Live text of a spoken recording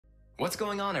What's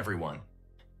going on, everyone?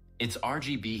 It's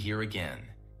RGB here again,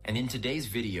 and in today's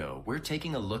video, we're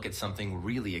taking a look at something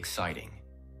really exciting.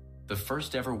 The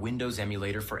first ever Windows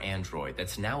emulator for Android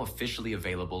that's now officially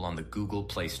available on the Google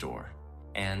Play Store.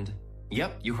 And,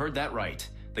 yep, you heard that right.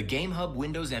 The GameHub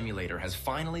Windows emulator has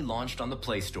finally launched on the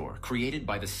Play Store, created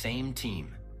by the same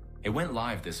team. It went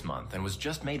live this month and was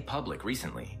just made public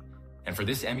recently. And for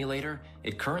this emulator,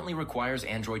 it currently requires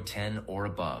Android 10 or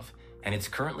above, and it's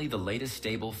currently the latest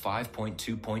stable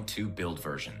 5.2.2 build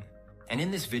version. And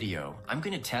in this video, I'm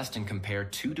going to test and compare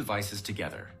two devices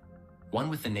together. One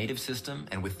with the native system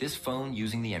and with this phone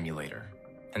using the emulator.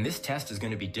 And this test is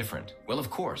going to be different. Well, of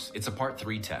course, it's a part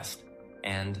 3 test.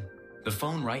 And the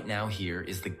phone right now here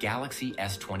is the Galaxy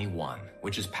S21,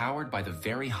 which is powered by the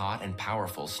very hot and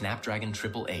powerful Snapdragon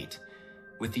 888,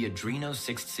 with the Adreno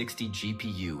 660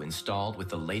 GPU installed with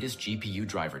the latest GPU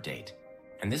driver date.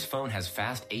 And this phone has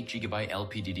fast 8GB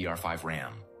LPDDR5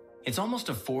 RAM. It's almost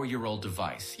a 4-year-old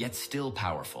device, yet still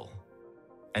powerful.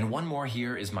 And one more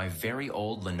here is my very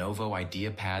old Lenovo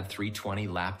IdeaPad 320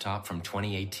 laptop from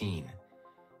 2018.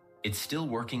 It's still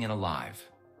working and alive,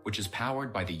 which is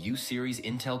powered by the U-Series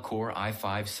Intel Core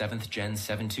i5 7th Gen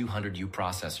 7200U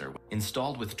processor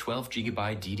installed with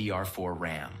 12GB DDR4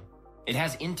 RAM. It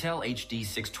has Intel HD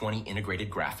 620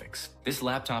 integrated graphics. This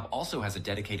laptop also has a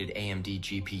dedicated AMD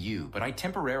GPU, but I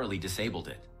temporarily disabled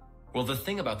it. Well, the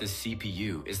thing about this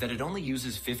CPU is that it only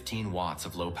uses 15 watts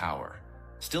of low power,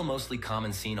 still mostly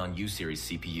common seen on U-Series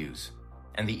CPUs.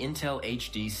 And the Intel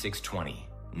HD 620,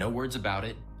 no words about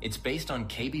it, it's based on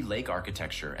Kaby Lake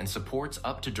architecture and supports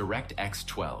up to DirectX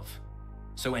 12.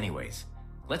 So anyways,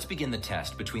 let's begin the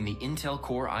test between the Intel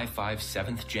Core i5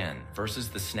 7th Gen versus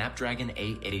the Snapdragon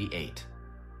 888.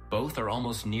 Both are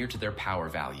almost near to their power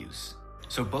values.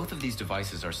 So both of these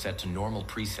devices are set to normal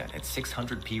preset at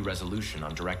 600p resolution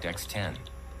on DirectX 10.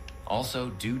 Also,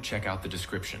 do check out the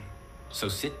description. So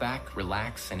sit back,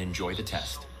 relax, and enjoy the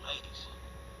test.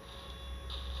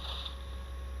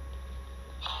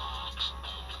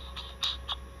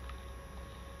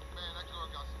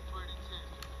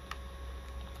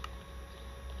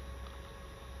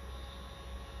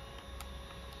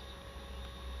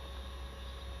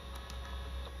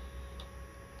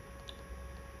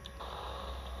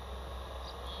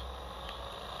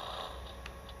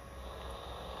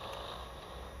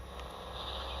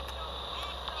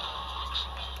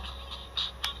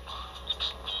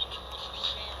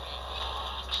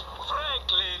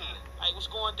 What's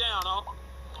going down, huh?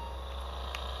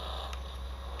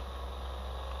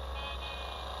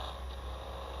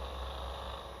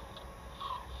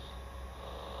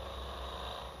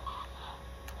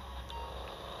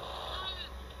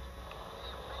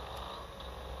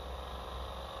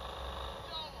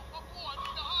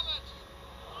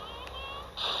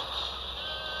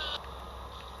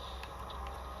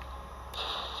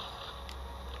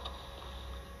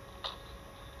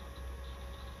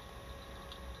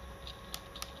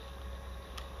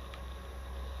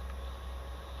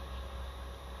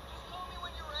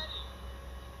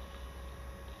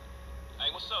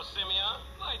 What's up, Simeon?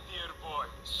 My dear boy,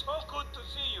 so good to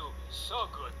see you. So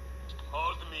good.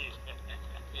 Hold me.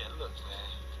 Yeah, look, man.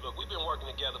 Look, we've been working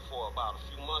together for about a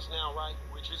few months now, right?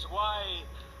 Which is why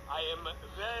I am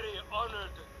very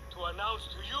honored to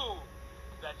announce to you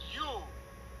that you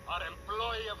are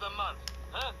Employee of the Month.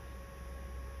 Huh?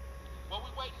 What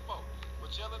we waiting for?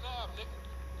 Magellan Ave, nigga.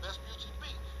 Vespucci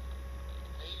Beach.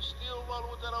 And you still rolling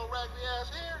with that old raggedy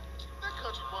ass hair? That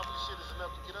country bumpkin shit is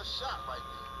enough to get us shot right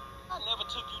there. I never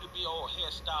took you to be old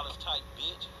hairstylist type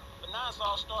bitch, but now it's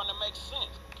all starting to make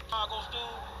sense. Chicago's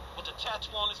dude with the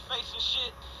tattoo on his face and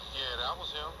shit. Yeah, that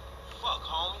was him. Fuck,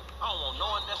 homie. I don't want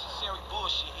no unnecessary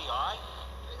bullshit here, alright?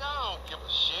 Nigga, I don't give a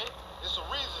shit. It's a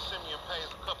reason Simeon pays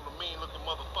a couple of mean-looking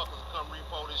motherfuckers to come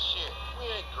repo this shit.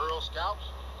 We ain't Girl Scouts.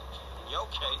 In your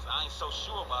case, I ain't so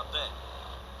sure about that.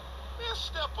 Man,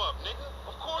 step up, nigga.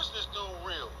 Of course this dude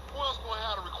real. Who else gonna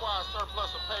have to require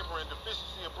surplus of paper and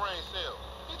deficiency of brain cells?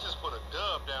 He just put a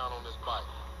dub down on this bike.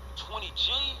 20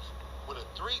 G's? With a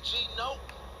 3G note?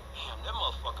 Damn, that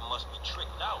motherfucker must be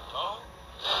tricked out, dog.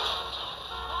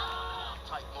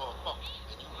 Tight motherfucker.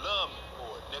 And you love me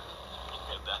for it, nigga.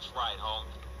 Yeah, that's right, homie.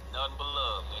 Nothing but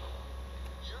love, nigga.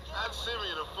 I'd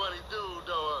Simeon a funny dude,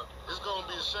 though. It's gonna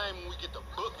be a shame when we get to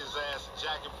book his ass and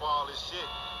jack him for all this shit.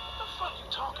 What the fuck you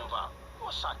talking about? You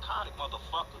a psychotic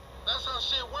motherfucker. That's how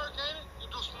shit work, ain't it? You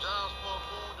do some jobs for a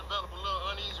fool, develop a little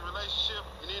uneasy relationship,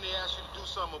 and then they ask you to do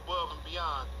something above and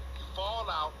beyond. You fall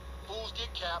out, fools get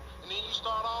capped, and then you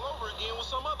start all over again with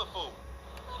some other fool.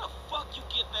 Where the fuck you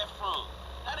get that from?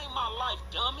 That ain't my life,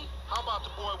 dummy. How about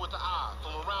the boy with the eye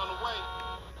from around the way?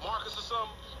 Marcus or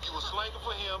something? You was slanging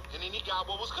for him, and then he got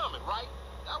what was coming, right?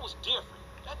 That was different.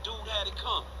 That dude had it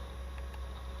coming.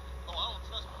 Oh, I don't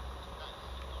trust him.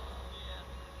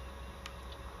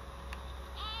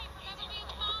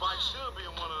 The bike should be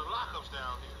in one of the lockups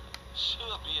down here.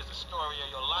 Should be is the story of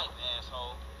your life,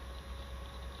 asshole.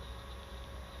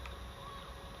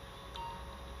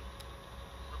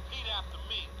 Repeat after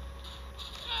me.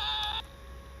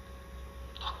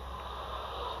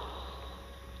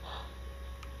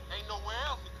 Ain't nowhere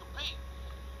else it could be.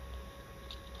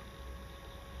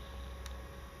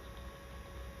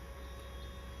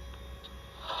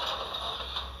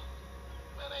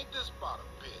 Man, ain't this about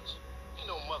a bitch? Ain't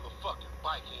no motherfucking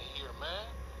bike in here, man.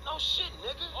 No shit,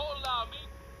 nigga. Hola, me.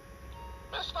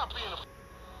 Man, stop being a...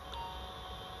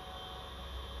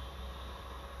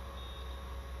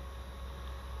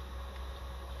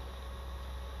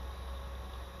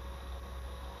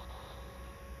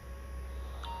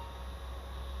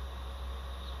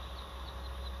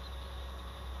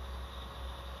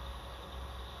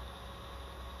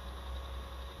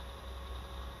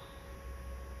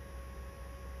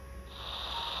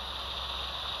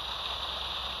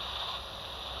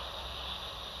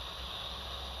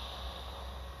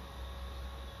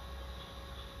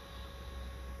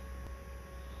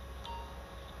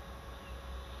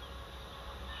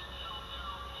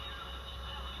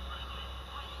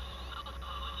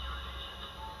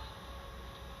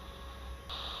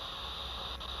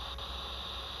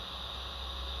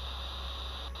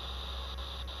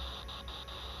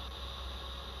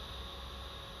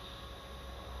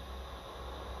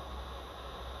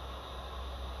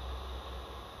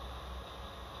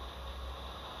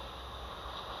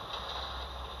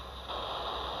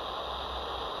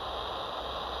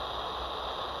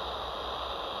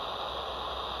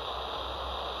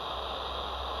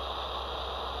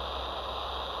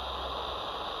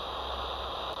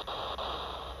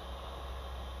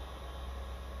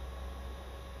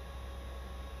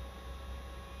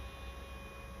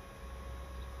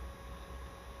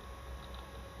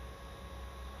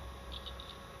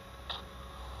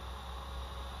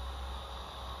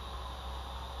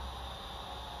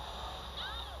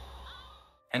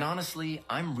 And honestly,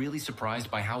 I'm really surprised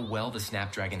by how well the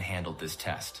Snapdragon handled this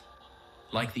test.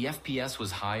 Like the FPS was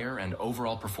higher and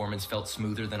overall performance felt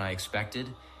smoother than I expected,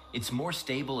 it's more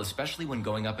stable, especially when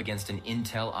going up against an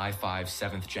Intel i5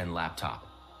 7th gen laptop.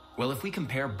 Well, if we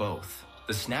compare both,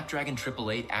 the Snapdragon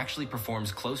 888 actually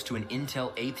performs close to an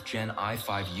Intel 8th gen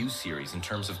i5 U series in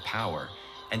terms of power,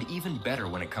 and even better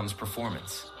when it comes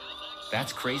performance.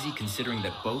 That's crazy considering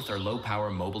that both are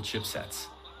low-power mobile chipsets.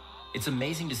 It's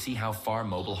amazing to see how far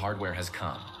mobile hardware has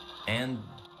come. And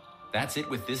that's it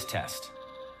with this test.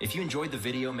 If you enjoyed the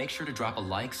video, make sure to drop a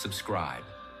like, subscribe.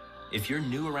 If you're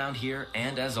new around here,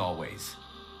 and as always,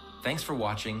 thanks for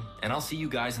watching, and I'll see you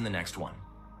guys in the next one.